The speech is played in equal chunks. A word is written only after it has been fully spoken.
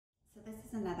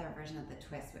is another version of the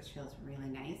twist, which feels really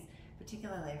nice,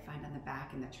 particularly I find on the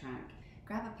back and the trunk.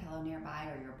 Grab a pillow nearby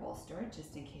or your bolster,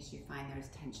 just in case you find there's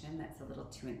tension that's a little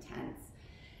too intense.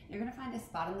 You're gonna find a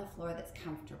spot on the floor that's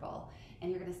comfortable,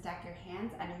 and you're gonna stack your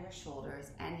hands under your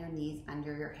shoulders and your knees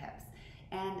under your hips.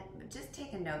 And just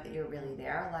take a note that you're really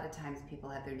there. A lot of times people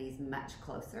have their knees much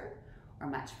closer or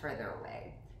much further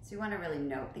away. So you wanna really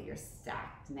note that you're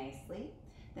stacked nicely.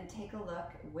 Then take a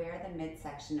look where the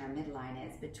midsection or midline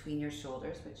is between your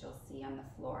shoulders, which you'll see on the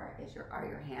floor are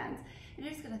your hands. And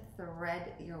you're just gonna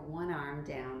thread your one arm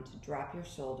down to drop your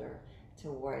shoulder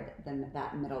toward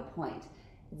that middle point.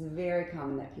 It's very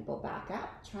common that people back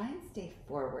up. Try and stay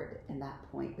forward in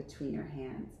that point between your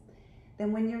hands.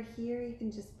 Then when you're here, you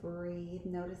can just breathe.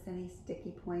 Notice any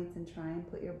sticky points and try and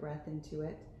put your breath into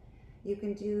it. You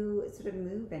can sort of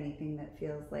move anything that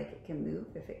feels like it can move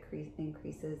if it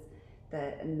increases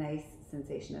the nice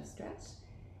sensation of stretch,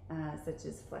 such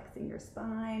as flexing your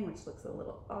spine, which looks a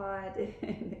little odd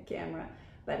in the camera,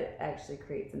 but it actually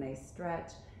creates a nice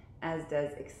stretch, as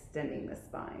does extending the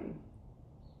spine.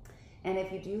 And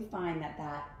if you do find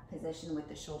that position with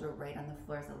the shoulder right on the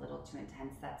floor is a little too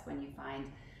intense, that's when you find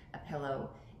a pillow.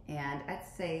 And I'd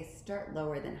say start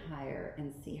lower than higher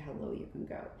and see how low you can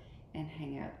go and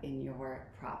hang out in your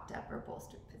propped up or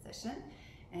bolstered position.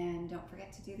 And don't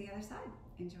forget to do the other side.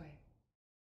 Enjoy.